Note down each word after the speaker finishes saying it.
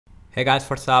Hey guys,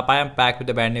 what's up? I am back with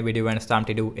a brand new video and it's time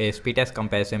to do a speed test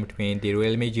comparison between the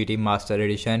Realme GT Master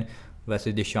Edition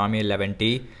versus the Xiaomi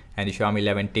 11T. And the Xiaomi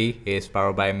 11T is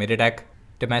powered by MediaTek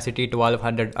Dimensity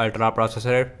 1200 Ultra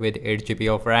processor with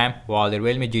 8GB of RAM, while the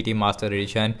Realme GT Master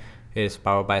Edition is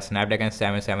powered by Snapdragon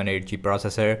 778G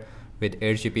processor with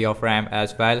 8GB of RAM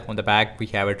as well. On the back, we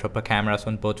have a triple cameras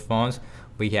on both phones.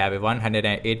 We have a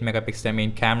 108 megapixel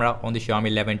main camera on the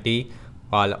Xiaomi 11T,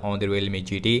 while on the Realme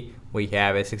GT we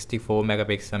have a 64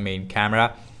 megapixel main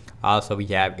camera. Also we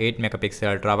have 8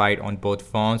 megapixel ultra wide on both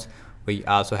phones. We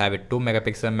also have a 2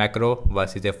 megapixel macro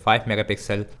versus a 5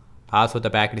 megapixel. Also the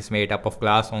back is made up of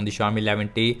glass on the Xiaomi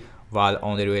 11T, while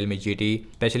on the Realme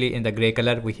GT, especially in the grey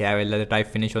color, we have a leather type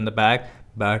finish on the back,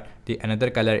 but the another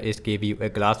color is give you a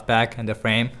glass back, and the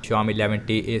frame Xiaomi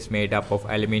 11T is made up of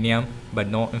aluminium, but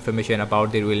no information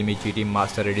about the Realme GT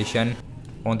Master Edition.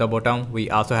 On the bottom, we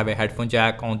also have a headphone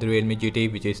jack on the Realme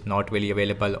GT, which is not really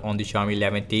available on the Xiaomi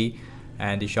 11T.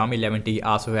 And the Xiaomi 11T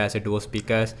also has a dual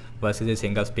speakers versus a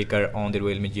single speaker on the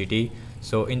Realme GT.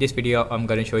 So in this video, I'm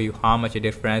going to show you how much a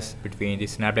difference between the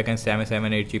Snapdragon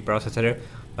 778G processor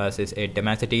versus a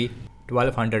Dimensity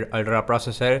 1200 Ultra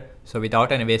processor. So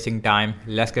without any wasting time,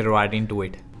 let's get right into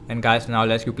it. And guys, now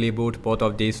let's quickly boot both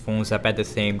of these phones up at the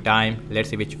same time. Let's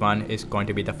see which one is going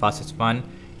to be the fastest one.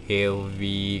 Here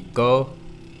we go.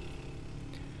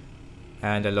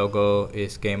 And the logo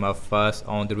is came up first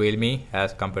on the Realme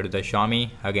as compared to the Xiaomi.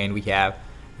 Again, we have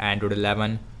Android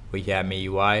 11, we have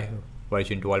MIUI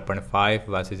version 12.5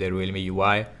 versus the Realme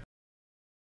UI,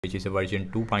 which is a version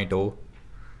 2.0.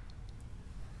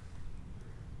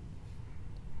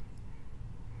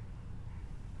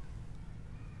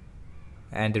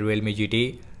 And the Realme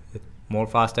GT more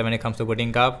faster when it comes to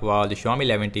booting up, while the Xiaomi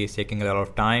 11T is taking a lot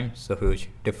of time. So huge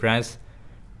difference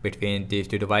between these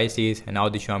two devices. And now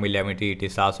the Xiaomi 11T, it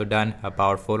is also done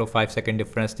about 4 or 5 second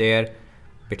difference there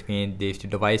between these two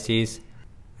devices.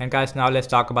 And guys, now let's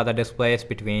talk about the displays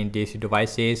between these two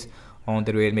devices. On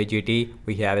the Realme GT,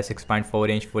 we have a 6.4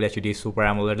 inch Full HD Super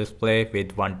AMOLED display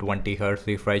with 120Hz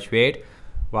refresh rate,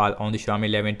 while on the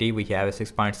Xiaomi 11T we have a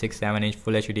 6.67 inch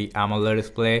Full HD AMOLED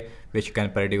display which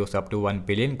can produce up to 1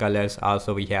 billion colors.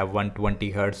 Also we have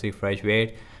 120Hz refresh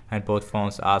rate, and both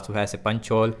phones also has a punch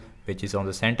hole which is on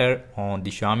the center on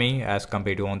the Xiaomi as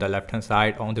compared to on the left hand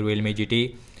side on the Realme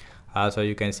GT. Also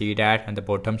you can see that, and the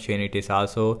bottom chain it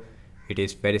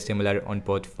is very similar on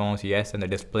both phones. Yes, and the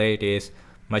display it is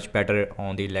much better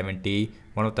on the 11T,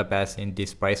 one of the best in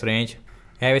this price range.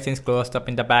 Everything's closed up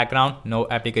in the background, no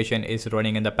application is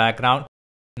running in the background.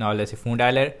 Now let's see phone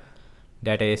dialer,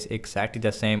 that is exactly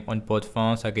the same on both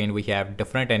phones. Again, we have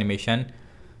different animation.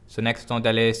 So next on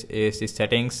the list is the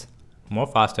settings, more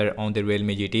faster on the Realme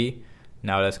GT.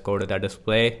 Now let's go to the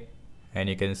display, and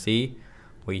you can see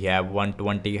we have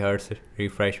 120Hz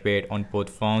refresh rate on both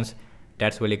phones.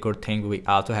 That's really good thing. We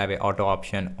also have an auto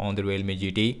option on the Realme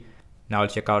GT. Now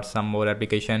let's check out some more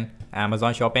application.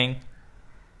 Amazon shopping,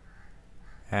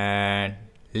 and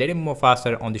little more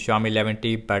faster on the Xiaomi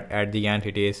 11T, but at the end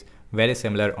it is very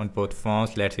similar on both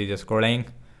phones. Let's see the scrolling.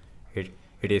 It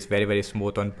is very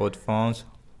smooth on both phones.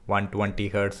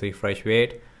 120Hz refresh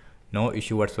rate, no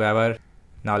issue whatsoever.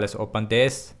 Now let's open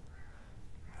this.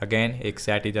 Again,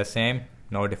 exactly the same,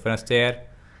 no difference there.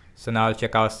 So now I'll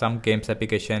check out some games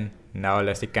application. Now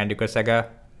let's see Candy Crush Saga.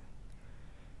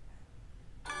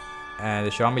 And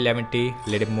the Xiaomi 11T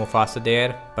little more faster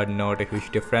there, but not a huge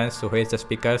difference. So here's the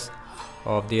speakers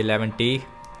of the 11T,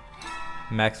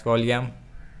 max volume,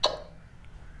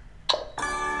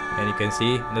 and you can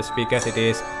see the speakers it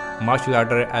is much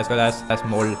louder as well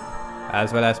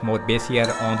as more bassier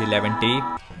on the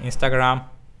 11T. Instagram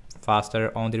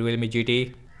faster on the Realme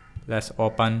GT. Let's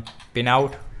open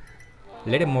pinout,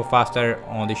 little more faster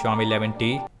on the Xiaomi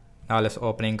 11T. Now let's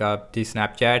opening up the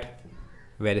Snapchat,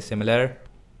 very similar.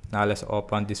 Now let's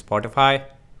open the Spotify,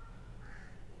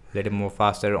 little more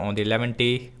faster on the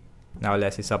 11T. Now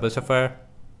let's see Subway Surfer,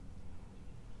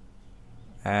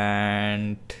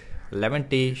 and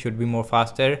 11T should be more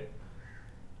faster.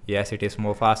 Yes, it is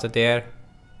more faster there,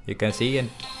 you can see. And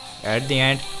at the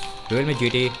end, Realme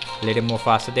GT little more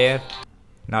faster there.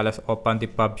 Now let's open the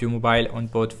PUBG Mobile on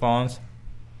both phones.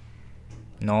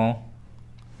 No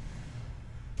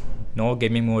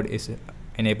gaming mode is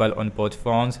enabled on both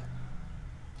phones.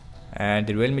 And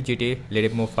the Realme GT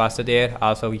little more faster there.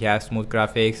 Also we have smooth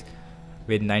graphics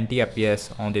with 90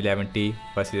 FPS on the 11T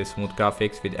versus smooth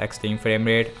graphics with extreme frame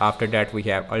rate. After that we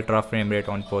have ultra frame rate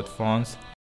on both phones.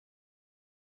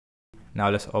 Now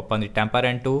let's open the Temper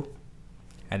N2,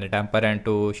 and the Temper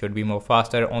N2 should be more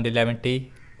faster on the 11T,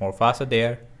 more faster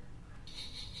there.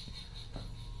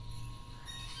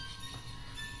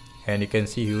 and you can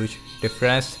see huge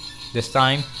difference. This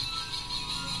time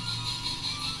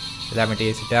 11T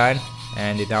is done,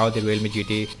 and now the Realme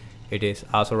GT, it is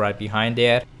also right behind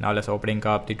there. Now let's opening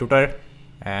up the tutor,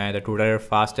 and the tutor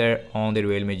faster on the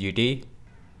Realme GT.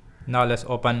 Now let's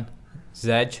open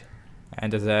Zedge,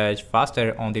 and the Zedge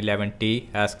faster on the 11T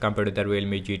as compared to the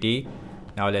Realme GT.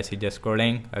 Now let's see the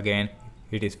scrolling again.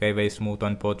 It is very smooth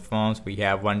on both phones. We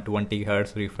have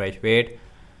 120Hz refresh rate,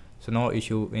 so no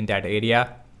issue in that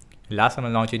area. Last time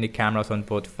I'm launching the cameras on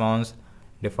both phones,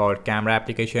 default camera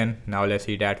application. Now let's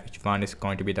see that which one is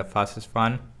going to be the fastest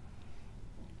one,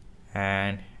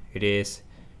 and it's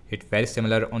very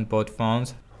similar on both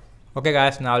phones. Okay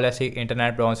guys, now let's see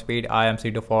internet browse speed. I am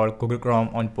set for Google Chrome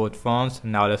on both phones.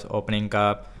 Now let's opening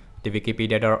up the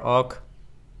wikipedia.org.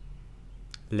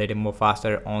 Little more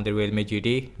faster on the Realme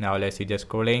GT. Now let's see the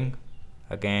scrolling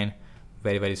again,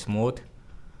 very smooth.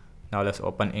 Now let's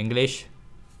open English.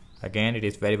 Again, it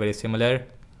is very similar.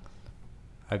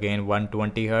 Again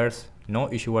 120Hz,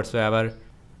 no issue whatsoever.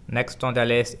 Next on the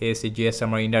list is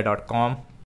gsummarindia.com.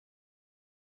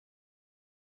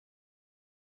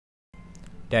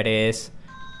 That is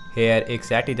here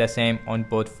exactly the same on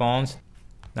both phones.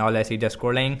 Now let's see the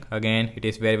scrolling again. It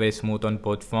is very smooth on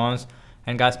both phones.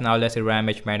 And guys, now let's see RAM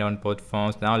management on both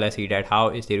phones. Now let's see that how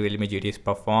is the Realme GT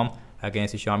perform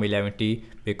against the Xiaomi 11T,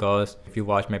 because if you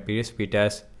watch my previous speed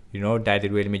test, you know that the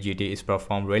Realme GT is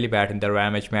performed really bad in the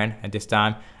RAM management, and this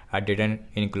time I didn't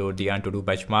include the Untitled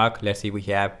benchmark. Let's see we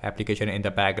have application in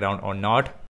the background or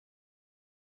not.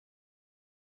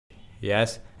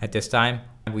 Yes, at this time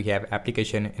we have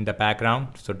application in the background,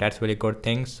 so that's really good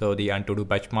thing. So the Untitled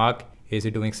benchmark is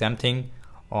doing something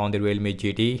on the Realme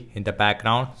GT in the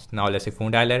background. Now let's see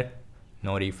phone dialer,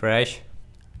 no refresh.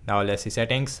 Now let's see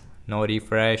settings, no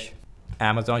refresh.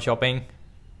 Amazon shopping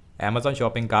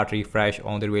got refresh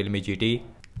on the Realme GT.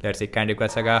 Let's see Candy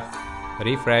Crush Saga,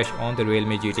 refresh on the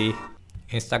Realme GT.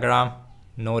 Instagram,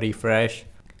 no refresh.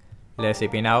 Let's see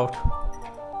pin out,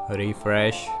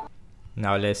 refresh.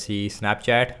 Now let's see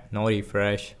Snapchat, no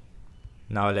refresh.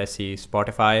 Now let's see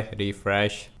Spotify,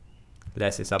 refresh.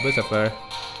 Let's see Subway Surfer,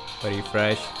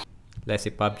 refresh. Let's see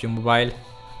PUBG Mobile,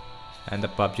 and the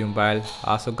PUBG Mobile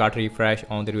also got refresh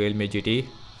on the Realme GT.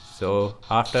 So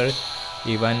after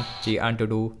even the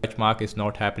Untitled benchmark is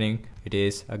not happening, it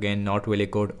is again not really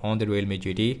good on the Realme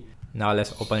GT. Now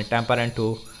let's open Temperament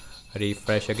to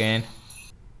refresh again.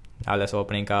 Now let's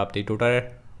opening up the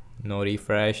tutor, no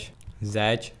refresh.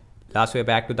 Zedge, last way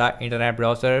back to the internet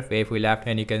browser where we left,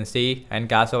 and you can see. And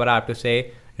guys, what I have to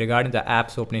say regarding the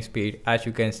app's opening speed, as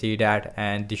you can see that,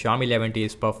 and the Xiaomi 11T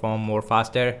is perform more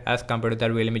faster as compared to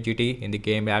the Realme GT in the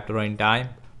game app running time.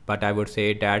 But I would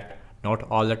say that not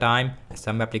all the time.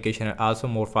 Some application are also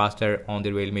more faster on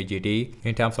the Realme GT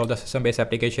in terms of the system based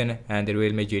application, and the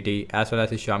Realme GT as well as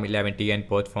the Xiaomi 11T and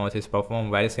both phones is perform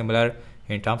very similar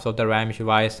in terms of the RAM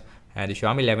wise. And the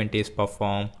Xiaomi 11T is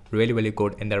perform really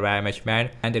good in the RAM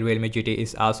management, and the Realme GT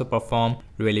is also perform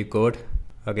really good.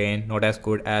 Again, not as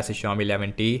good as the Xiaomi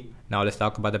 11T. Now let's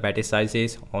talk about the battery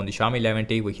sizes. On the Xiaomi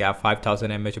 11T we have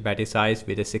 5000 mAh battery size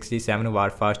with a 67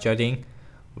 watt fast charging,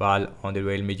 while on the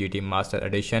Realme GT Master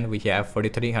Edition we have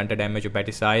 4300 mAh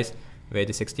battery size with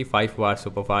a 65 watt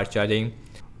super fast charging.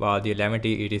 While the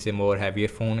 11T, it is a more heavier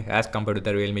phone as compared to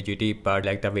the Realme GT, but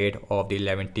like the weight of the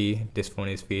 11T, this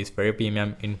phone feels very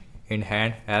premium in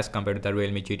hand as compared to the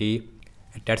Realme GT.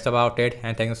 And that's about it,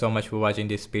 and thank you so much for watching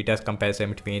this speed test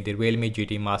comparison between the Realme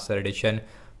GT Master Edition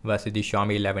versus the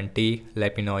Xiaomi 11T.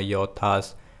 Let me know your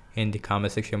thoughts in the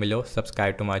comment section below.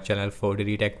 Subscribe to my channel for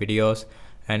the tech videos,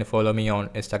 and follow me on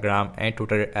Instagram and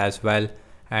Twitter as well.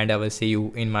 And I will see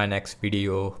you in my next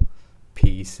video.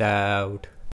 Peace out.